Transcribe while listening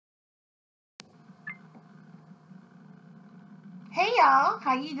Hey y'all,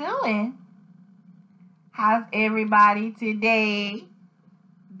 how you doing? How's everybody today?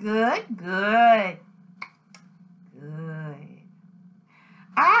 Good, good, good.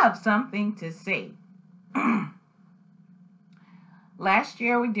 I have something to say. Last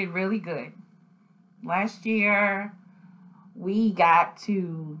year we did really good. Last year we got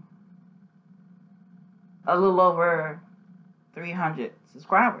to a little over 300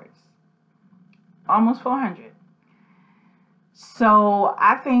 subscribers. Almost 400. So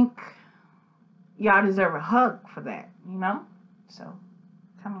I think y'all deserve a hug for that, you know? So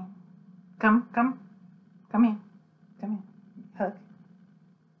come in. Come in. Come in. Hug.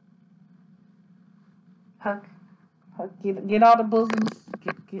 Hug. Hug. Get all the bosoms.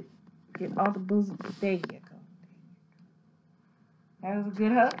 Get all the bosoms. There you go. That was a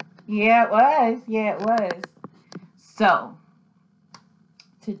good hug. Yeah, it was. Yeah, it was. So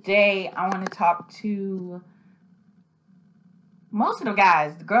today I want to talk to most of the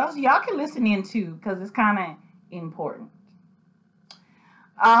guys. The girls, y'all can listen in too, because it's kind of important.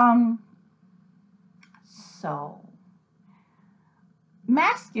 So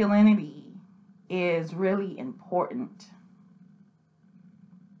masculinity is really important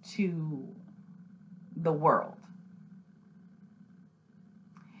to the world.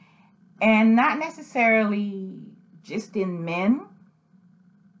 And not necessarily just in men,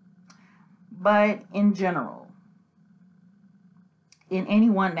 but in general. In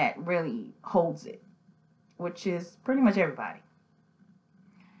anyone that really holds it, which is pretty much everybody.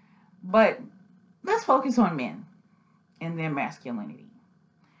 But let's focus on men and their masculinity.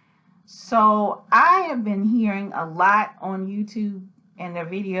 So I have been hearing a lot on YouTube and their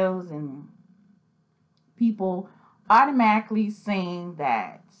videos, and people automatically saying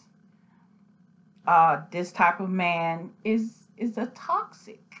that this type of man is a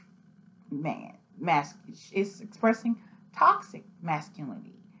toxic man. It's expressing toxic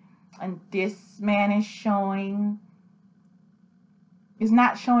masculinity, and this man is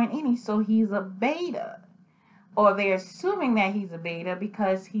not showing any, so he's a beta, or they're assuming that he's a beta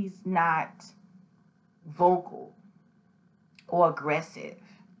because he's not vocal or aggressive.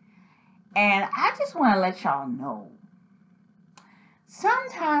 And I just want to let y'all know,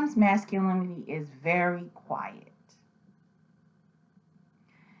 sometimes masculinity is very quiet.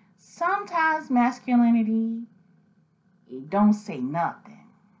 Sometimes masculinity, it don't say nothing.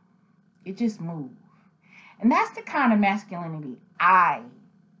 It just moves. And that's the kind of masculinity I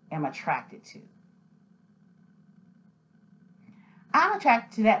am attracted to. I'm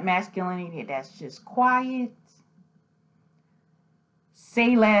attracted to that masculinity that's just quiet,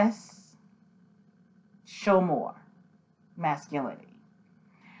 say less, show more masculinity.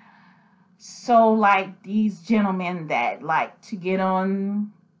 So like these gentlemen that like to get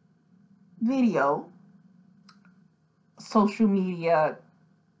on video, social media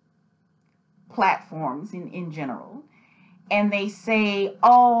platforms in general, and they say,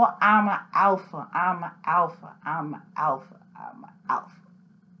 oh, I'm an alpha, I'm an alpha, I'm an alpha, I'm an alpha.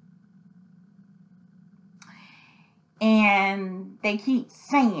 And they keep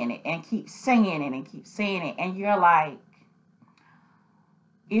saying it and keep saying it and keep saying it. And you're like,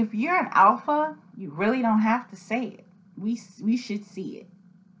 if you're an alpha, you really don't have to say it. We should see it.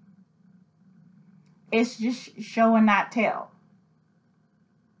 It's just show and not tell.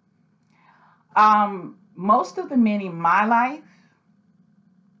 Most of the men in my life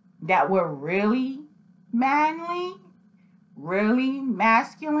that were really manly, really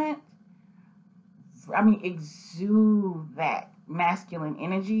masculine, exude that masculine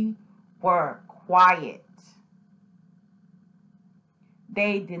energy, were quiet.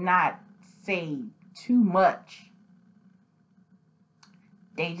 They did not say too much.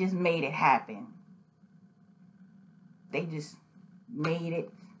 They just made it happen. They just made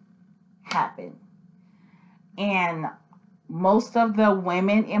it happen. And most of the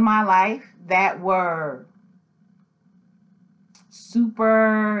women in my life that were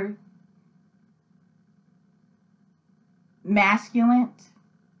super masculine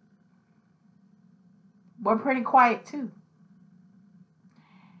were pretty quiet too.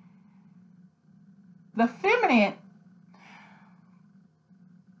 The feminine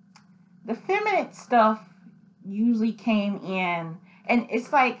stuff usually came in, and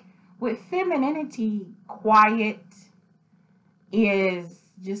it's like with femininity, quiet is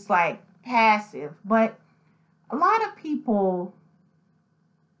just like passive, but a lot of people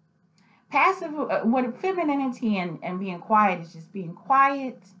what femininity and being quiet is just being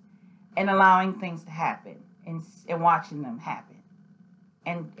quiet and allowing things to happen and watching them happen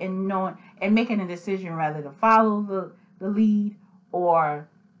and knowing and making a decision rather to follow the lead or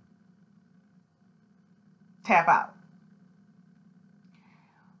tap out.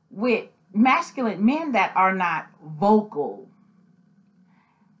 with masculine men that are not vocal.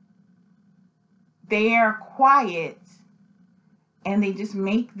 They're quiet and they just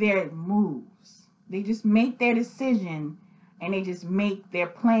make their moves. They just make their decision and they just make their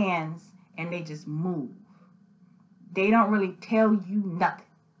plans and they just move. They don't really tell you nothing.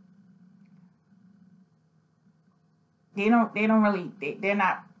 They're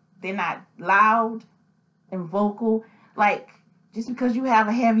not loud and vocal. Like, just because you have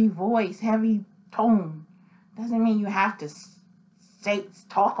a heavy voice, heavy tone, doesn't mean you have to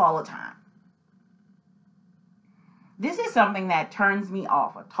talk all the time. This is something that turns me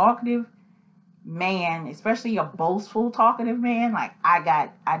off. A talkative man, especially a boastful talkative man, like I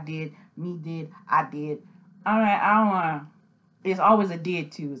did. I don't want to. It's always a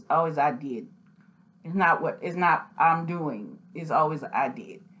did too. It's always I did. It's not I'm doing. It's always I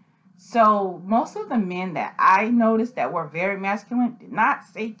did. So most of the men that I noticed that were very masculine did not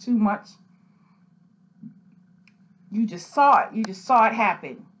say too much. You just saw it. You just saw it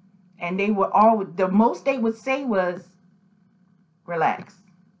happen. And they were all, the most they would say was, relax.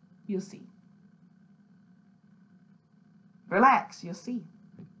 You'll see. Relax. You'll see.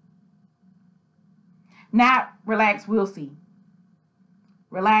 Not relax. We'll see.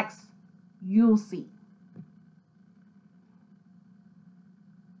 Relax. You'll see.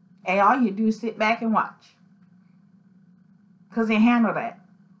 And all you do is sit back and watch. Because they handle that.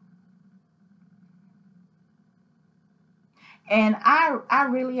 And I've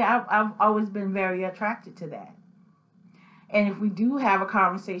always been very attracted to that. And if we do have a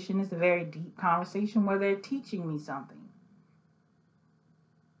conversation, it's a very deep conversation where they're teaching me something.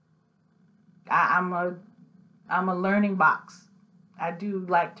 I'm a learning box. I do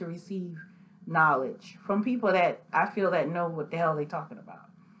like to receive knowledge from people that I feel that know what the hell they're talking about.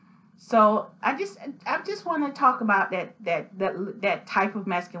 So I just want to talk about that type of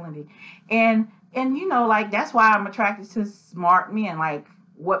masculinity, and you know, like, that's why I'm attracted to smart men, like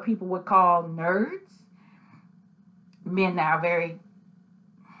what people would call nerds, men that are very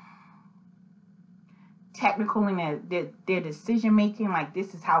technical in their decision making. Like,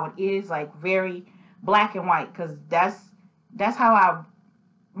 this is how it is, like very black and white, because that's how I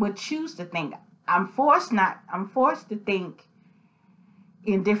would choose to think. I'm forced to think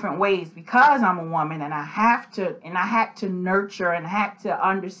in different ways because I'm a woman, and I had to nurture and had to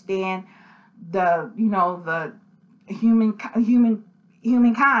understand the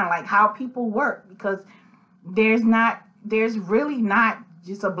humankind, like how people work, because there's really not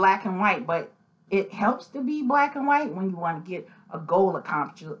just a black and white, but it helps to be black and white when you want to get a goal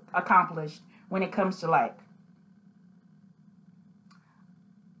accomplished when it comes to like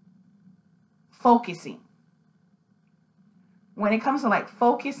focusing. When it comes to like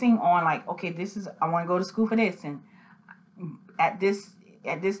focusing on like, okay, I want to go to school for this, and at this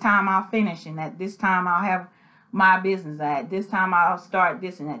time I'll finish, and at this time I'll have my business, at this time I'll start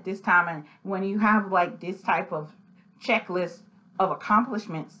this, and at this time. And when you have like this type of checklist of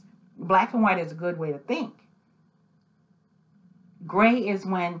accomplishments, black and white is a good way to think. Gray is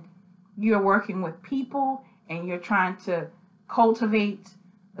when you're working with people and you're trying to cultivate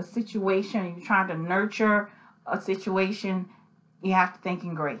a situation, you're trying to nurture a situation. You have to think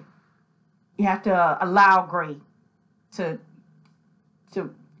in gray. You have to allow gray to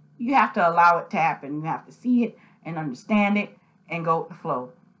you have to allow it to happen. You have to see it and understand it and go with the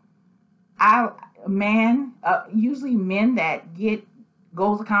flow. Usually men that get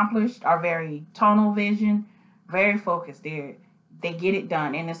goals accomplished are very tunnel vision, very focused. They get it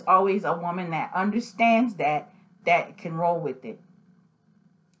done, and it's always a woman that understands that can roll with it.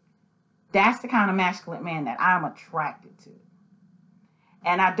 That's the kind of masculine man that I'm attracted to.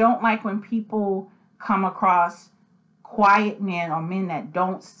 And I don't like when people come across quiet men or men that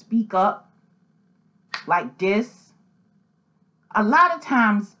don't speak up like this. A lot of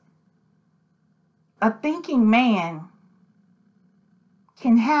times, a thinking man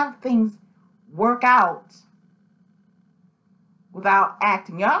can have things work out without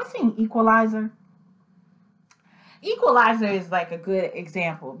acting. Y'all ever seen Equalizer? Equalizer is like a good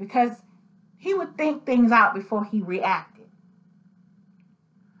example because he would think things out before he reacted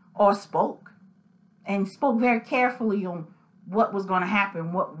or spoke, and spoke very carefully on what was going to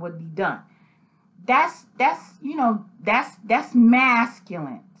happen, what would be done. That's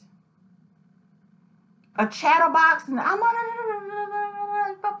masculine. A chatterbox and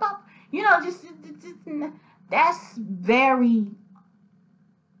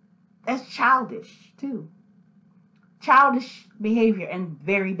that's childish too. Childish behavior and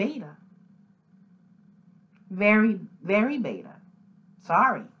very beta. Very, very beta.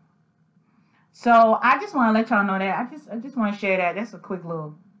 Sorry. So I just want to let y'all know that. I just want to share that. That's a quick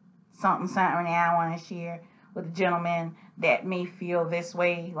little something that I want to share with the gentleman that may feel this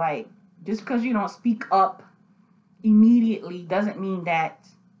way. Like, just because you don't speak up immediately doesn't mean that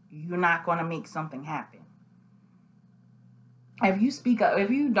you're not going to make something happen. If you speak up, if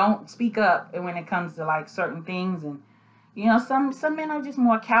you don't speak up when it comes to like certain things, and you know, some men are just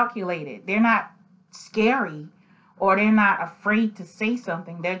more calculated. They're not scary, or they're not afraid to say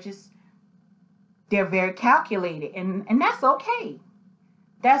something. They're very calculated, and that's okay.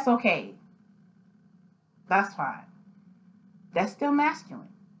 That's okay. That's fine. That's still masculine.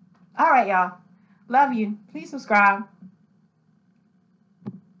 All right, y'all. Love you. Please subscribe.